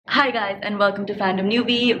Hi guys and welcome to Fandom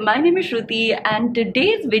Newbie. My name is Shruti and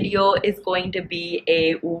today's video is going to be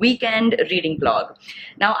a weekend reading vlog.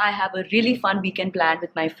 Now I have a really fun weekend planned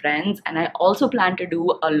with my friends and I also plan to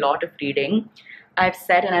do a lot of reading. I've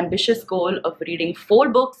set an ambitious goal of reading 4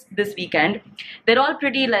 books this weekend. They're all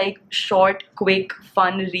pretty short, quick,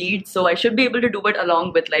 fun reads, so I should be able to do it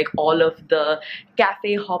along with all of the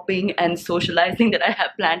cafe hopping and socializing that I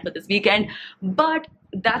have planned for this weekend. But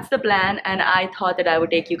that's the plan and I thought that I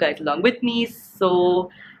would take you guys along with me.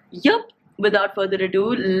 So yep, without further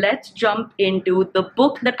ado, let's jump into the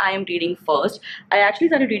book that I am reading first. I actually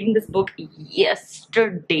started reading this book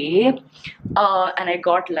yesterday and I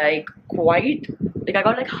got I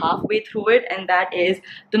got halfway through it, and that is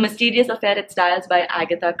The Mysterious Affair at Styles by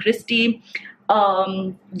Agatha Christie.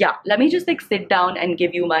 Yeah, let me just sit down and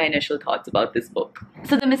give you my initial thoughts about this book.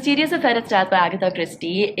 So The Mysterious Affair at Styles by Agatha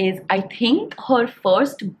Christie is, I think, her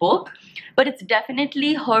first book, but it's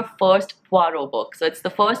definitely her first Poirot book. So it's the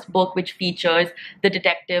first book which features the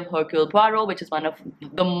detective Hercule Poirot, which is one of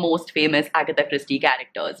the most famous Agatha Christie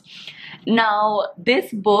characters. Now,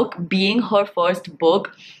 this book being her first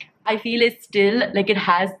book, I feel is still it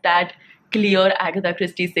has that clear Agatha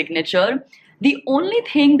Christie signature. The only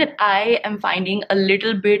thing that I am finding a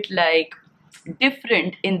little bit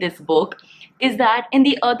different in this book is that in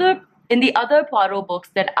the other Poirot books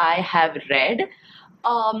that I have read,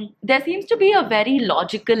 there seems to be a very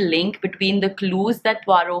logical link between the clues that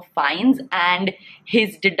Poirot finds and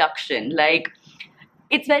his deduction.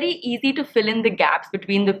 It's very easy to fill in the gaps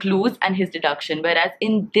between the clues and his deduction, whereas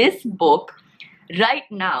in this book, right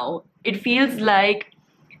now, it feels like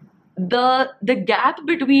the gap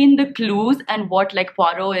between the clues and what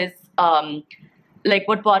Poirot is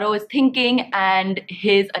what Poirot is thinking and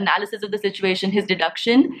his analysis of the situation, his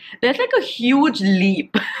deduction, there's a huge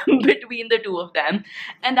leap between the two of them,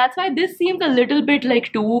 and that's why this seems a little bit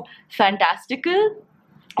too fantastical,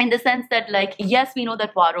 in the sense that yes, we know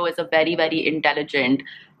that Poirot is a very, very intelligent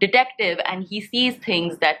detective and he sees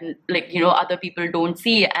things that other people don't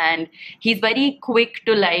see, and he's very quick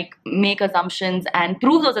to make assumptions and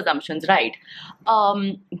prove those assumptions right.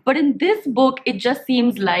 But in this book, it just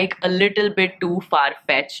seems a little bit too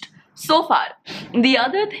far-fetched so far. The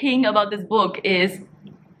other thing about this book is,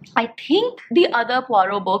 I think the other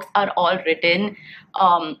Poirot books are all written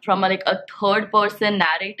from a third-person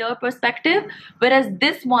narrator perspective, whereas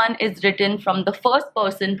this one is written from the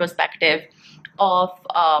first-person perspective of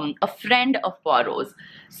a friend of Poirot's.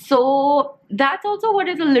 So that's also what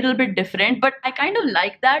is a little bit different, but I kind of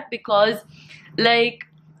like that because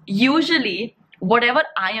usually whatever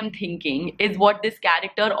I am thinking is what this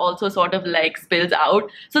character also sort of spills out.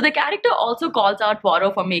 So the character also calls out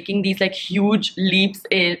Poirot for making these huge leaps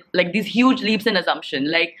in these huge leaps in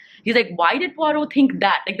assumption. He's why did Poirot think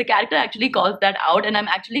that? The character actually calls that out, and I'm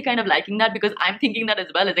actually kind of liking that because I'm thinking that as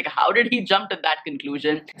well. It's how did he jump to that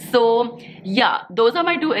conclusion? So yeah, those are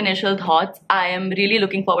my two initial thoughts. I am really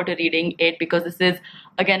looking forward to reading it because this is,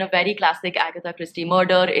 again, a very classic Agatha Christie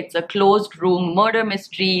murder. It's a closed room murder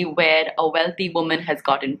mystery where a wealthy woman has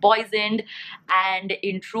gotten poisoned, and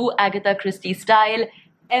in true Agatha Christie style,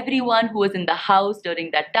 everyone who was in the house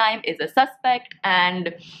during that time is a suspect.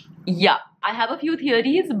 And yeah, I have a few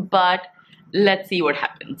theories, but let's see what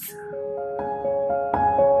happens.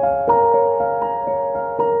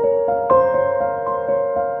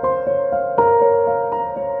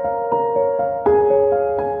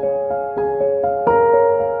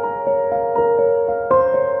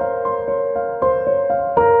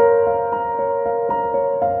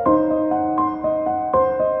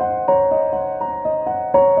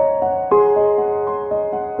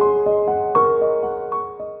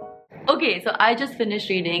 Okay, so I just finished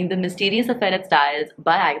reading The Mysterious Affair at Styles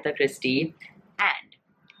by Agatha Christie, and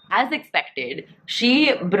as expected,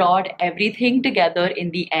 she brought everything together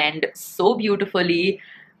in the end so beautifully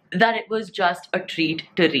that it was just a treat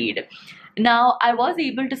to read. Now, I was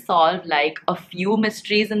able to solve a few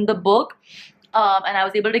mysteries in the book, and I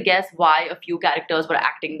was able to guess why a few characters were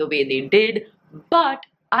acting the way they did, but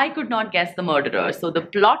I could not guess the murderer. So the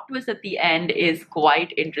plot twist at the end is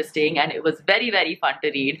quite interesting, and it was very, very fun to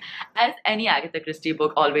read, as any Agatha Christie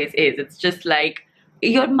book always is. It's just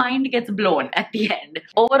your mind gets blown at the end.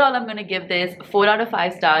 Overall, I'm going to give this 4 out of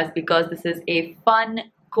 5 stars because this is a fun,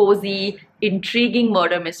 cozy, intriguing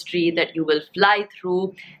murder mystery that you will fly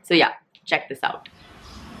through. So yeah, check this out.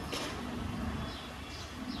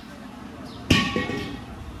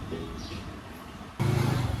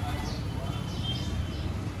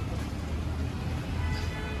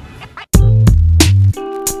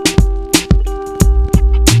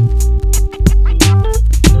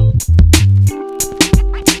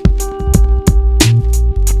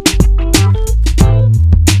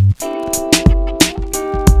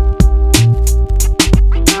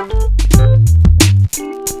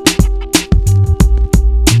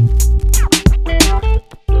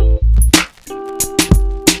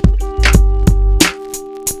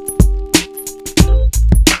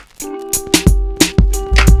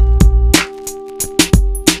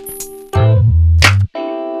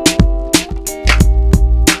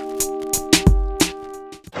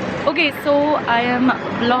 I am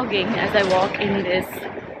vlogging as I walk in this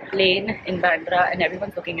lane in Bandra and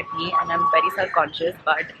everyone's looking at me and I'm very self-conscious,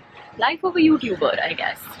 but life of a YouTuber, I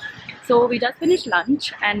guess. So we just finished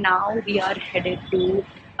lunch and now we are headed to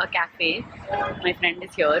a cafe. My friend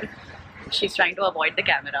is here. She's trying to avoid the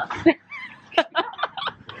camera.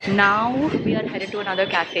 Now we are headed to another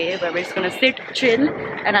cafe where we're just gonna sit, chill,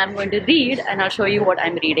 and I'm going to read, and I'll show you what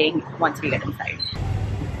I'm reading once we get inside.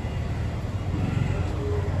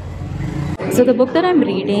 So the book that I'm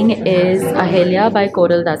reading is Ahilya by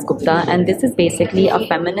Koral Dasgupta, and this is basically a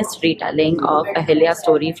feminist retelling of Ahilya's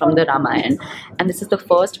story from the Ramayana, and this is the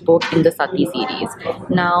first book in the Sati series.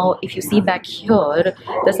 Now, if you see back here,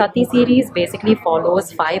 the Sati series basically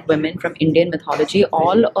follows 5 women from Indian mythology,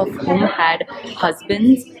 all of whom had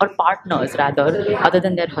husbands or partners rather, other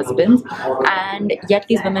than their husbands, and yet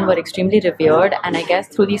these women were extremely revered, and I guess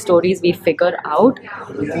through these stories we figure out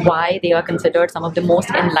why they are considered some of the most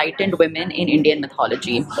enlightened women in Indian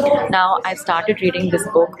mythology. Now, I've started reading this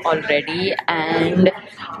book already and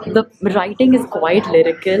the writing is quite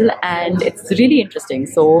lyrical and it's really interesting,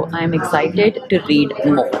 so I'm excited to read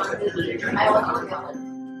more.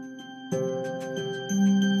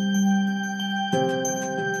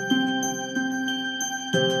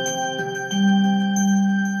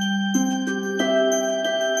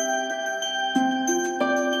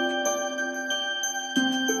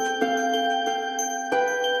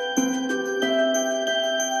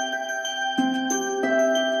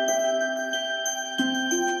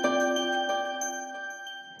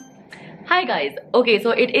 Hi guys, okay, so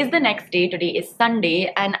it is the next day. Today is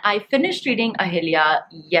Sunday and I finished reading Ahilya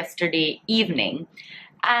yesterday evening,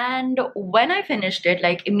 and when I finished it,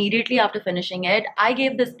 like immediately after finishing it, I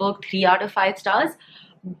gave this book 3 out of 5 stars,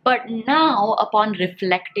 but now upon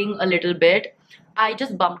reflecting a little bit, I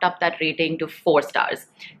just bumped up that rating to 4 stars.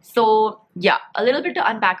 So yeah, a little bit to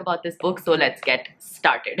unpack about this book, so let's get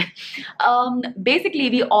started. Basically,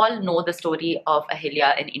 we all know the story of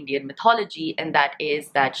Ahilya in Indian mythology, and that is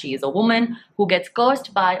that she is a woman who gets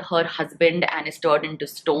cursed by her husband and is turned into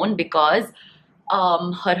stone because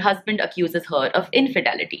her husband accuses her of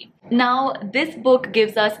infidelity. Now, this book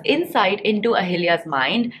gives us insight into Ahilya's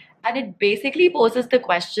mind, and it basically poses the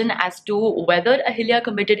question as to whether Ahilya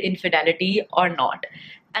committed infidelity or not.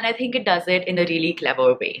 And I think it does it in a really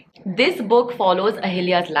clever way. This book follows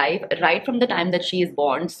Ahilya's life right from the time that she is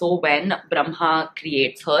born, so when Brahma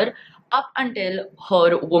creates her, up until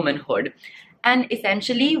her womanhood. And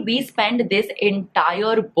essentially, we spend this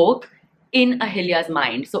entire book in Ahilya's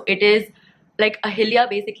mind. So it is like Ahilya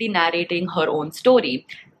basically narrating her own story.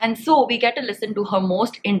 And so we get to listen to her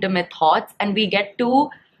most intimate thoughts and we get to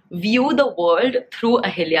view the world through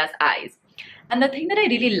Ahilya's eyes. And the thing that I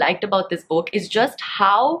really liked about this book is just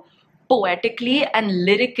how poetically and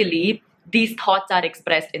lyrically these thoughts are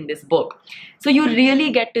expressed in this book. So you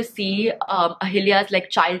really get to see Ahilya's like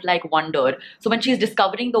childlike wonder. So when she's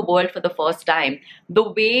discovering the world for the first time, the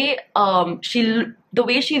way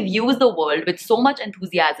she views the world with so much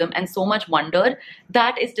enthusiasm and so much wonder,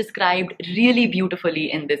 that is described really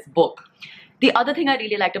beautifully in this book. The other thing I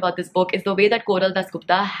really liked about this book is the way that Koral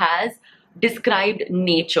Dasgupta has described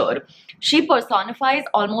nature. She personifies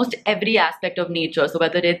almost every aspect of nature. So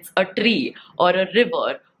whether it's a tree or a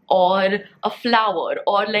river or a flower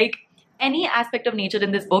or like any aspect of nature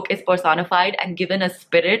in this book is personified and given a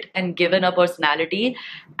spirit and given a personality.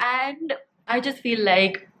 And I just feel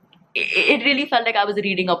like it really felt like I was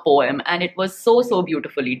reading a poem, and it was so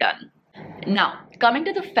beautifully done. Now, coming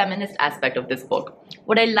to the feminist aspect of this book,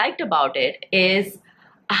 what I liked about it is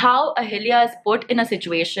how Ahilya is put in a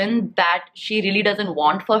situation that she really doesn't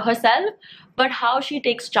want for herself, but how she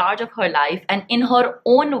takes charge of her life and in her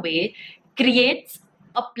own way creates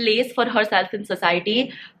a place for herself in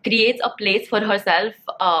society, creates a place for herself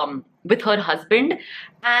with her husband,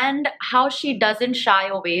 and how she doesn't shy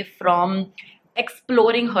away from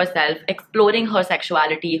exploring herself, exploring her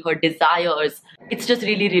sexuality, her desires. It's just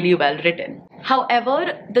really well written.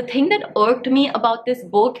 However, the thing that irked me about this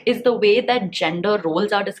book is the way that gender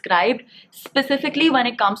roles are described, specifically when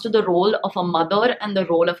it comes to the role of a mother and the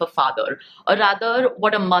role of a father, or rather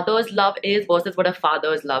what a mother's love is versus what a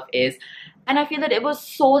father's love is. And I feel that it was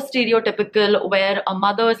so stereotypical, where a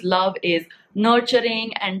mother's love is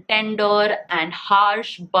nurturing and tender and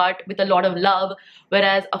harsh but with a lot of love,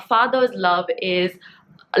 whereas a father's love is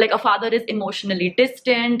like a father is emotionally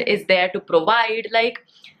distant, is there to provide. Like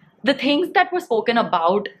the things that were spoken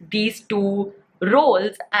about these two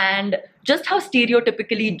roles and just how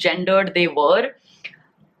stereotypically gendered they were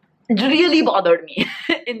really bothered me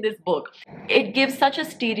in this book. It gives such a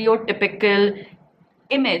stereotypical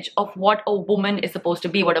image of what a woman is supposed to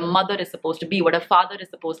be, what a mother is supposed to be, what a father is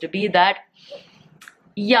supposed to be, that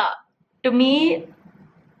Yeah, to me,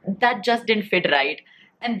 that just didn't fit right.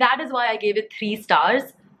 And that is why I gave it 3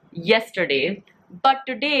 stars yesterday. But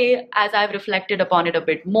today, as I've reflected upon it a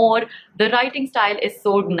bit more, the writing style is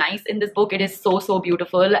so nice in this book. It is so, so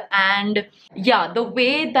beautiful. And yeah, the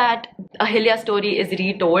way that Ahilya's story is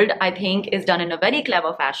retold, I think, is done in a very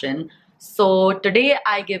clever fashion. So today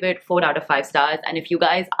I give it 4 out of 5 stars. And if you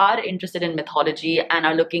guys are interested in mythology and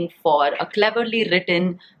are looking for a cleverly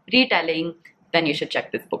written retelling, then you should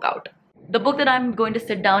check this book out. The book that I'm going to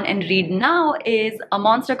sit down and read now is A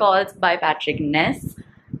Monster Calls by Patrick Ness.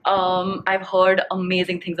 I've heard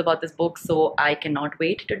amazing things about this book, so I cannot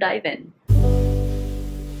wait to dive in.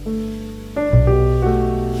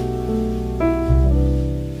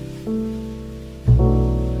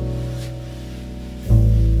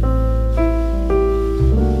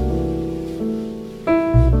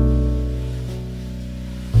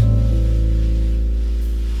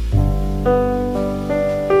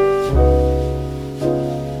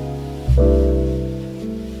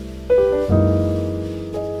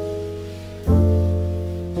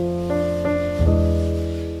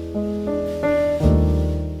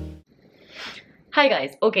 Hi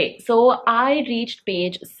guys. Okay, so I reached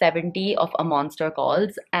page 70 of A Monster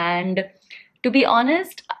Calls, and to be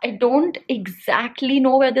honest, I don't exactly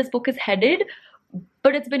know where this book is headed,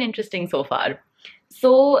 but it's been interesting so far.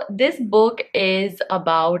 So this book is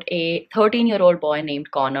about a 13-year-old boy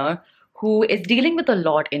named Connor who is dealing with a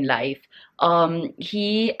lot in life.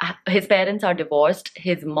 His parents are divorced.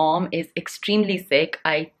 His mom is extremely sick.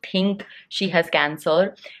 I think she has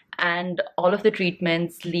cancer, and all of the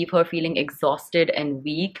treatments leave her feeling exhausted and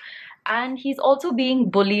weak. And he's also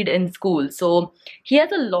being bullied in school. So he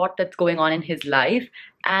has a lot that's going on in his life.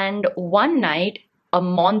 And one night, a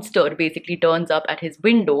monster basically turns up at his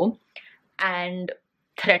window and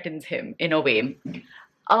threatens him in a way.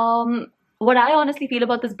 What I honestly feel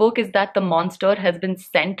about this book is that the monster has been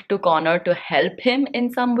sent to Connor to help him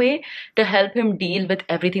in some way, to help him deal with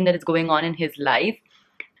everything that is going on in his life.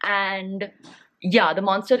 And yeah, the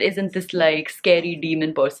monster isn't this like scary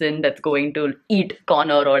demon person that's going to eat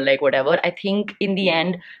Connor or like whatever. I think in the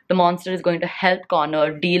end, the monster is going to help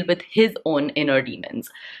Connor deal with his own inner demons.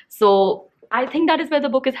 So I think that is where the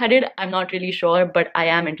book is headed. I'm not really sure, but I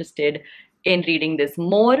am interested in reading this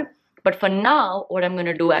more. But for now, what I'm going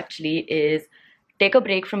to do actually is take a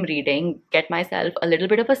break from reading, get myself a little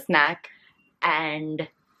bit of a snack, and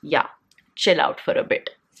yeah, chill out for a bit.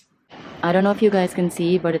 I don't know if you guys can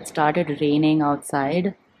see, but it started raining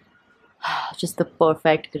outside. Just the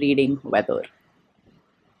perfect reading weather.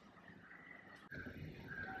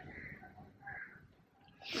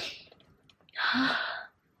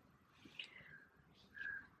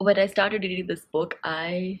 When I started reading this book,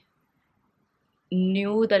 I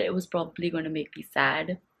knew that it was probably going to make me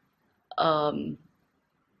sad. Um,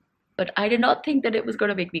 but I did not think that it was going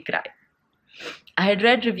to make me cry. I had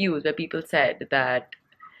read reviews where people said that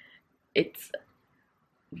it's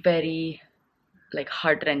very like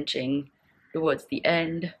heart-wrenching towards the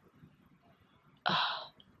end.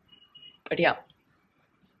 But yeah,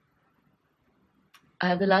 I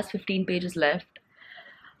have the last 15 pages left.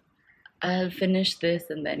 I'll finish this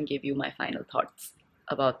and then give you my final thoughts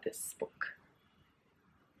about this book.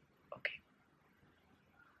 Okay.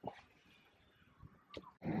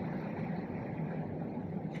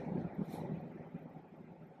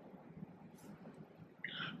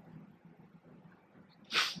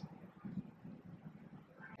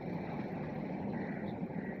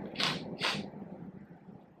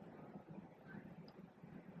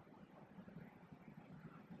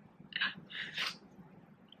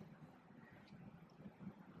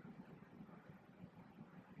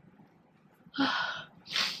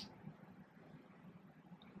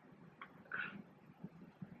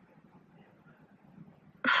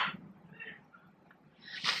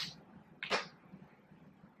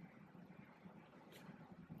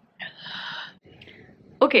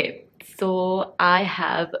 Okay, so I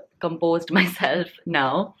have composed myself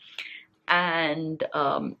now, and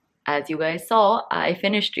as you guys saw, I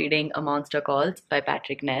finished reading A Monster Calls by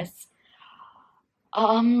Patrick Ness.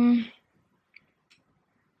 Um,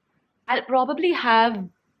 I'll probably have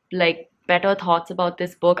like better thoughts about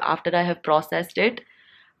this book after I have processed it.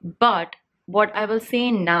 But what I will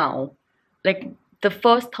say now, like the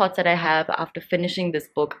first thoughts that I have after finishing this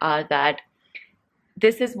book are that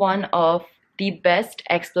this is one of the best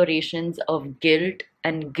explorations of guilt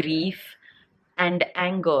and grief and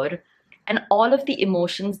anger and all of the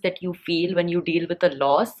emotions that you feel when you deal with a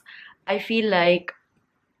loss. I feel like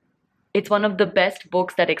it's one of the best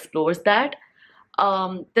books that explores that.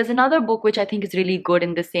 There's another book which I think is really good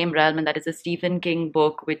in the same realm, and that is a Stephen King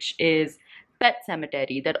book, which is Pet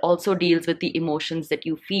Cemetery, that also deals with the emotions that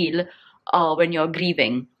you feel when you're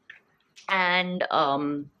grieving. And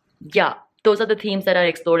yeah, those are the themes that are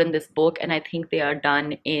explored in this book, and I think they are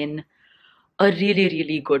done in a really,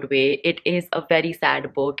 really good way. It is a very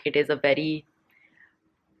sad book. It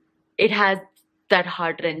has that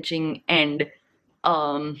heart-wrenching end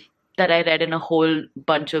that I read in a whole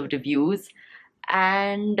bunch of reviews.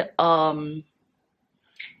 And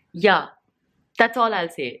yeah, that's all I'll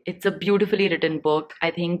say. It's a beautifully written book. I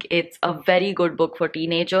think it's a very good book for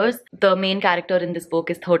teenagers. The main character in this book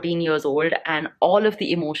is 13 years old, and all of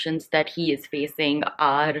the emotions that he is facing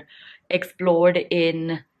are explored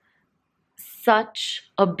in such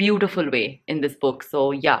a beautiful way in this book.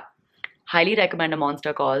 So yeah, highly recommend A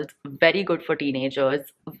Monster Calls. Very good for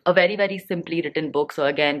teenagers. A very, very simply written book. So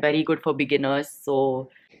again, very good for beginners. So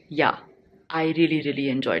yeah, I really, really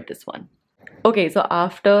enjoyed this one. Okay, so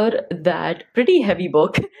after that pretty heavy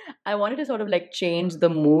book, I wanted to sort of like change the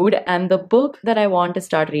mood. And the book that I want to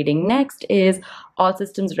start reading next is All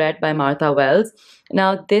Systems Red by Martha Wells.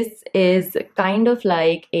 Now, this is kind of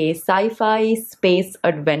like a sci-fi space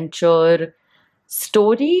adventure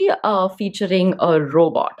story featuring a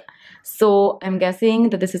robot. So I'm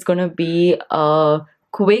guessing that this is going to be a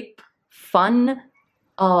quick, fun,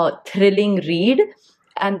 thrilling read.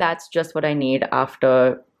 And that's just what I need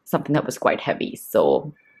after something that was quite heavy.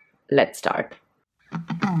 So let's start.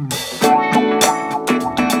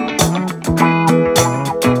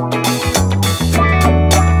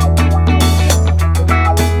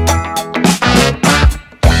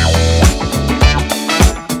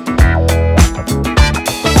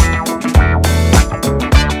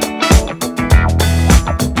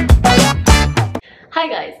 Hi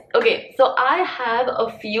guys. Okay, so I have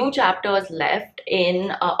a few chapters left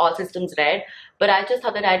in All Systems Red, but I just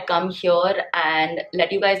thought that I'd come here and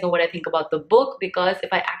let you guys know what I think about the book, because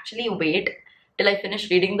if I actually wait till I finish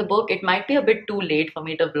reading the book, it might be a bit too late for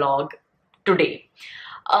me to vlog today.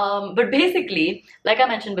 But basically, like I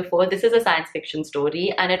mentioned before, this is a science fiction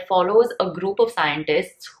story, and it follows a group of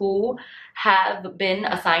scientists who have been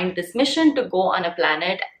assigned this mission to go on a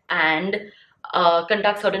planet and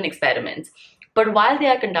conduct certain experiments. But while they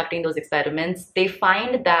are conducting those experiments, they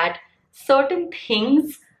find that certain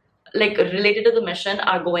things like related to the mission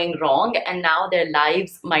are going wrong, and now their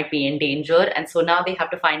lives might be in danger, and so now they have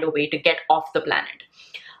to find a way to get off the planet.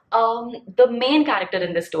 The main character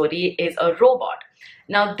in this story is a robot.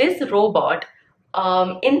 Now, this robot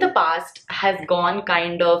in the past has gone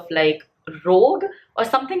kind of like rogue, or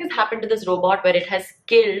something has happened to this robot where it has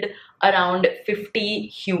killed around 50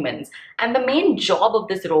 humans. And the main job of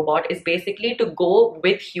this robot is basically to go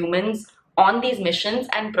with humans on these missions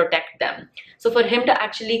and protect them. So for him to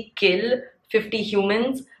actually kill 50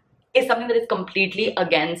 humans is something that is completely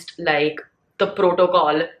against like the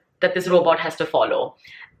protocol that this robot has to follow.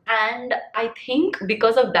 And I think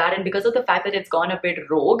because of that, and because of the fact that it's gone a bit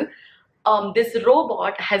rogue, this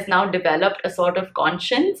robot has now developed a sort of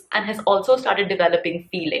conscience and has also started developing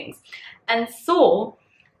feelings. And so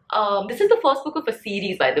this is the first book of a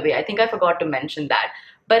series, by the way. I think I forgot to mention that.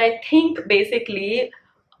 But I think basically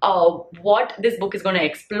what this book is going to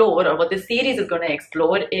explore, or what this series is going to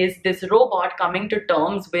explore, is this robot coming to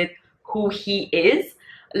terms with who he is,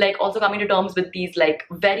 like also coming to terms with these like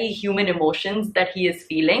very human emotions that he is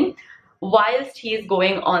feeling whilst he is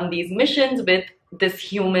going on these missions with this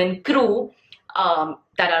human crew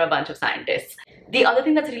that are a bunch of scientists. The other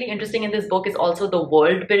thing that's really interesting in this book is also the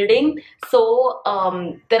world building. So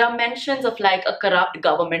there are mentions of like a corrupt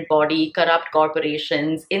government body, corrupt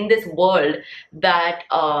corporations in this world that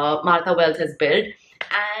Martha Wells has built.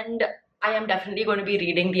 And I am definitely going to be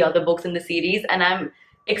reading the other books in the series, and I'm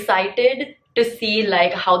excited to see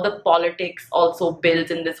like how the politics also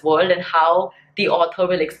builds in this world and how the author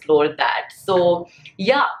will explore that. So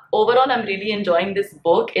yeah, overall I'm really enjoying this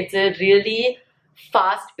book. It's a really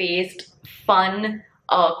fast-paced, fun,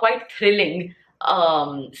 quite thrilling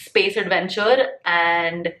space adventure,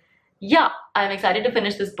 and yeah, I'm excited to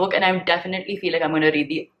finish this book, and I definitely feel like I'm going to read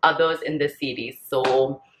the others in this series.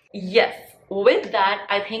 So yes, with that,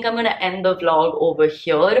 I think I'm going to end the vlog over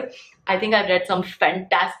here. I think I've read some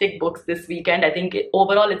fantastic books this weekend. I think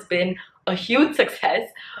overall it's been a huge success.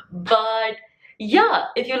 But yeah,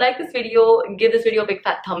 if you like this video, give this video a big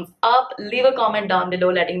fat thumbs up. Leave a comment down below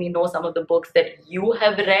letting me know some of the books that you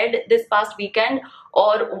have read this past weekend,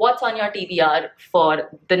 or what's on your TBR for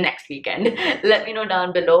the next weekend. Let me know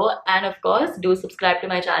down below. And of course, do subscribe to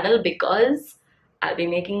my channel because I'll be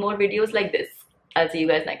making more videos like this. I'll see you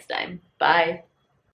guys next time. Bye.